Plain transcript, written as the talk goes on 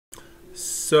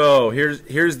So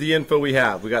here's the info we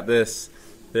have. We got this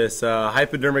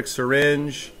hypodermic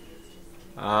syringe.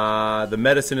 The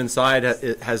medicine inside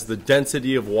it has the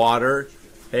density of water.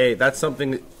 Hey, that's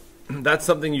something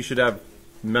you should have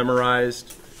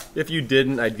memorized. If you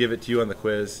didn't, I'd give it to you on the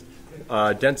quiz.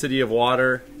 Density of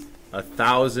water,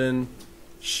 1,000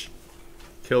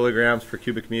 kilograms per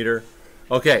cubic meter.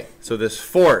 Okay, so this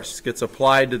force gets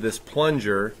applied to this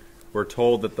plunger. We're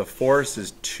told that the force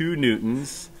is 2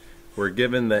 newtons. We're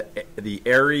given the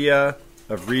area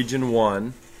of region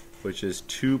 1, which is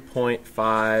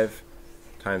 2.5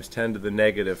 times 10 to the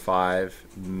negative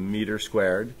 5 meters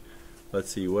squared.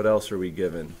 Let's see, what else are we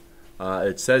given?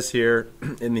 It says here,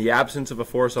 in the absence of a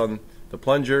force on the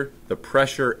plunger, the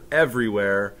pressure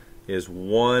everywhere is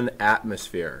 1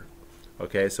 atmosphere.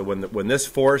 Okay, so when this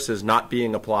force is not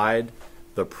being applied,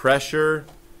 the pressure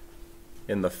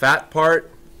in the fat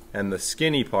part and the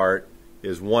skinny part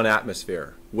is 1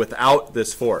 atmosphere without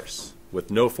this force, with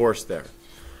no force there.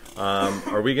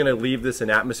 Are we going to leave this in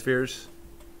atmospheres?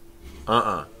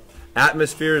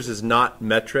 Atmospheres is not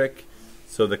metric,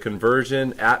 so the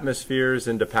conversion atmospheres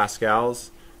into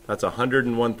pascals, that's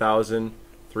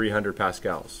 101,300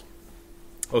 pascals.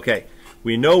 Okay,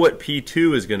 we know what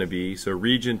P2 is going to be, so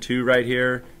region 2 right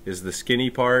here is the skinny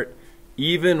part.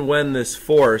 Even when this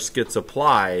force gets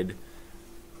applied,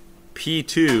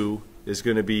 P2 is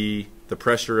going to be the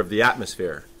pressure of the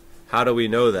atmosphere. How do we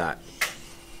know that?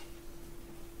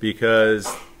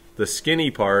 Because the skinny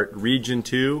part, region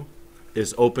 2,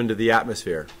 is open to the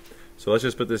atmosphere. So let's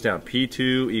just put this down.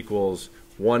 P2 equals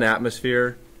 1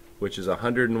 atmosphere, which is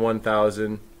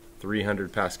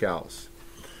 101,300 pascals.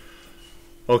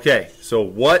 Okay, so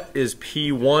what is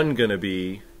P1 going to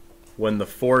be when the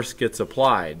force gets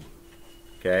applied?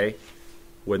 Okay,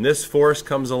 when this force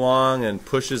comes along and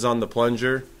pushes on the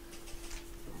plunger,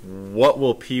 what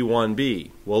will P1 be?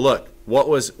 Well, look, what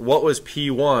was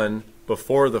P1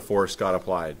 before the force got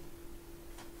applied?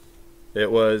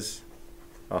 It was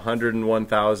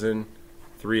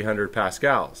 101,300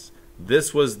 pascals.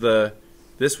 This was the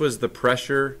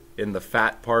pressure in the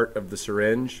fat part of the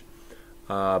syringe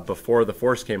before the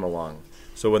force came along.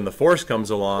 So when the force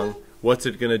comes along, what's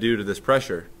it going to do to this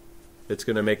pressure? It's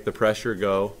going to make the pressure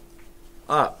go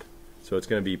up. So it's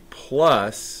going to be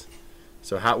plus.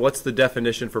 So what's the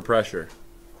definition for pressure?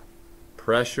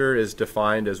 Pressure is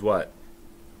defined as what?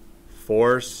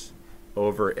 Force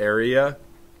over area.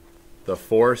 The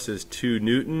force is 2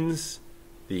 newtons.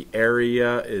 The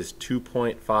area is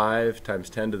 2.5 times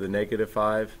 10 to the negative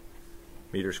 5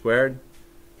 meters squared.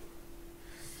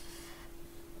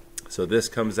 So this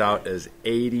comes out as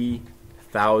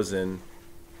 80,000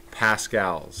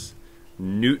 pascals.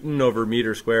 Newton over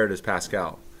meter squared is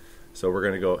Pascal. So we're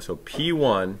going to go, so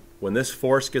P1, when this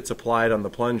force gets applied on the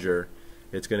plunger,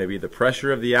 it's going to be the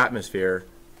pressure of the atmosphere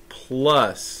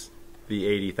plus the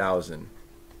 80,000.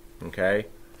 Okay?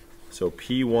 So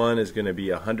P1 is going to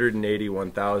be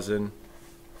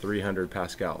 181,300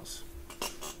 pascals.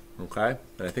 Okay?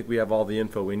 And I think we have all the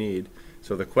info we need.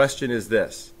 So the question is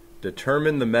this: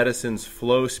 determine the medicine's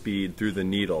flow speed through the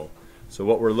needle. So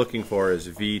what we're looking for is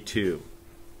V2.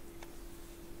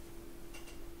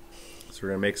 So we're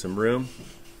going to make some room.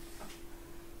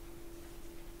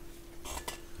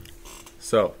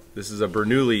 So this is a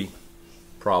Bernoulli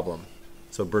problem.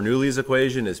 So Bernoulli's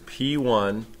equation is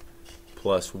P1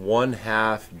 plus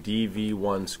 1/2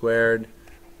 dV1 squared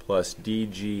plus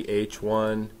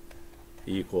dGH1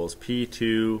 equals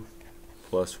P2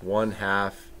 plus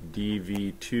 1/2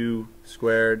 dV2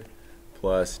 squared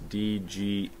plus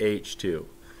dGH2.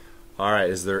 All right,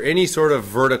 is there any sort of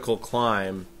vertical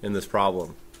climb in this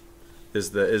problem?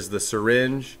 Is the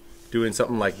syringe doing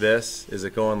something like this? Is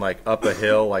it going like up a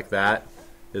hill like that?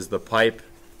 Is the pipe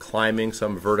climbing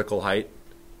some vertical height?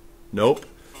 Nope.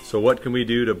 So what can we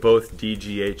do to both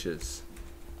DGHs?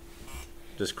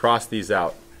 Just cross these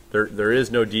out. There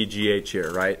is no DGH here,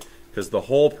 right? Because the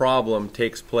whole problem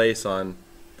takes place on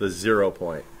the 0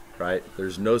 point, right?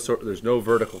 There's no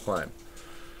vertical climb.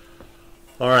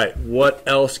 All right, what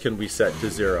else can we set to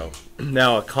 0?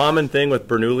 Now, a common thing with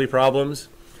Bernoulli problems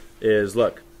is,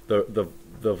 look, the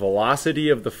velocity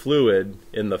of the fluid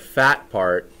in the fat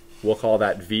part, we'll call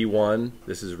that V1.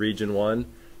 This is region 1.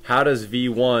 How does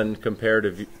V1 compare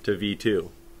to V2?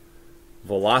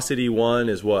 Velocity 1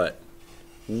 is what?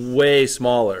 Way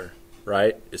smaller,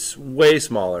 right? It's way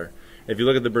smaller. If you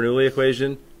look at the Bernoulli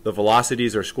equation, the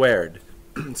velocities are squared.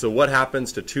 So what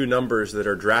happens to two numbers that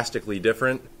are drastically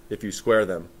different if you square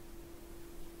them?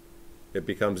 It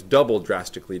becomes double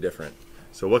drastically different.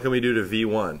 So what can we do to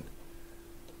V1?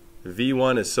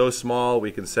 V1 is so small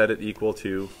we can set it equal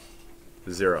to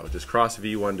 0. Just cross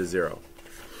V1 to 0.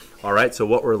 All right, so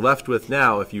what we're left with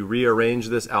now, if you rearrange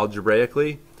this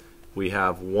algebraically, we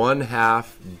have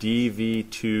 1/2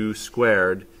 dv2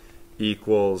 squared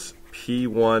equals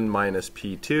P1 minus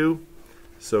P2.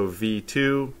 So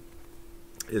V2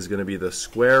 is going to be the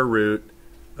square root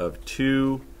of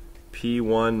 2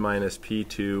 P1 minus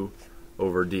P2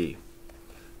 over D.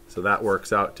 So that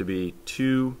works out to be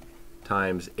 2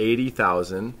 times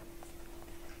 80,000,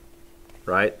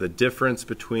 right? The difference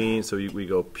between, so we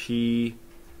go P,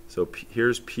 so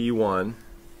here's P1.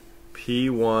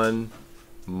 P1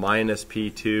 minus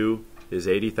P2 is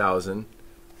 80,000.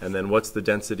 And then what's the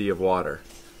density of water?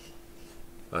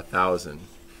 1,000.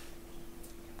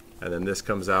 And then this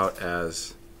comes out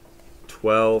as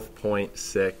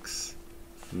 12.6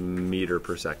 meter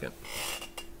per second.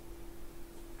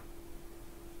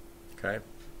 Okay.